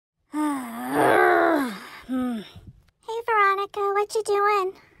What you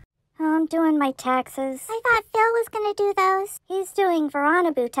doing? Oh, I'm doing my taxes. I thought Phil was gonna do those. He's doing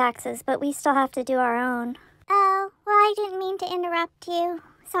Veronaboo taxes, but we still have to do our own. Oh, well, I didn't mean to interrupt you.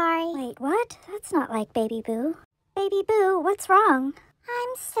 Sorry. Wait, what? That's not like Baby Boo. Baby Boo, what's wrong?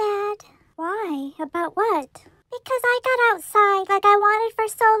 I'm sad. Why? About what? Because I got outside like I wanted for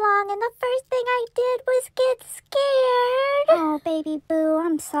so long, and the first thing I did was get scared. Oh, Baby Boo,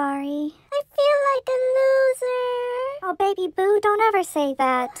 I'm sorry. I feel like a loser. Oh, Baby Boo, don't ever say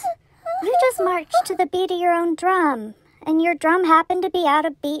that. You just marched to the beat of your own drum, and your drum happened to be out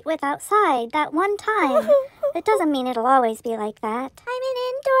of beat with outside that one time. It doesn't mean it'll always be like that. I'm an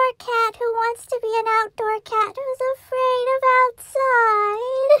indoor cat who wants to be an outdoor cat who's afraid of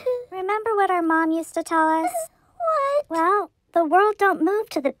outside. Remember what our mom used to tell us? What? Well, the world don't move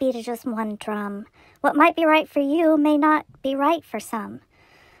to the beat of just one drum. What might be right for you may not be right for some.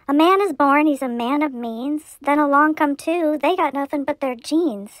 A man is born, he's a man of means. Then along come two, they got nothing but their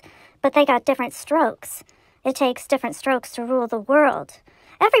genes. But they got different strokes. It takes different strokes to rule the world.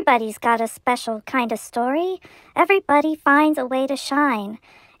 Everybody's got a special kind of story. Everybody finds a way to shine.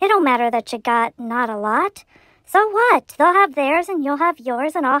 It don't matter that you got not a lot. So what? They'll have theirs and you'll have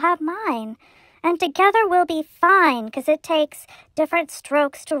yours and I'll have mine. And together we'll be fine, 'cause it takes different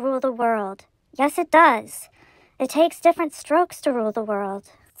strokes to rule the world. Yes, it does. It takes different strokes to rule the world.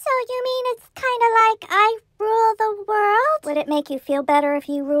 So you mean it's kind of like I rule the world? Would it make you feel better if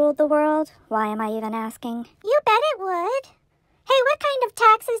you ruled the world? Why am I even asking? You bet it would. Hey, what kind of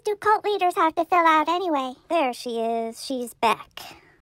taxes do cult leaders have to fill out anyway? There she is. She's back.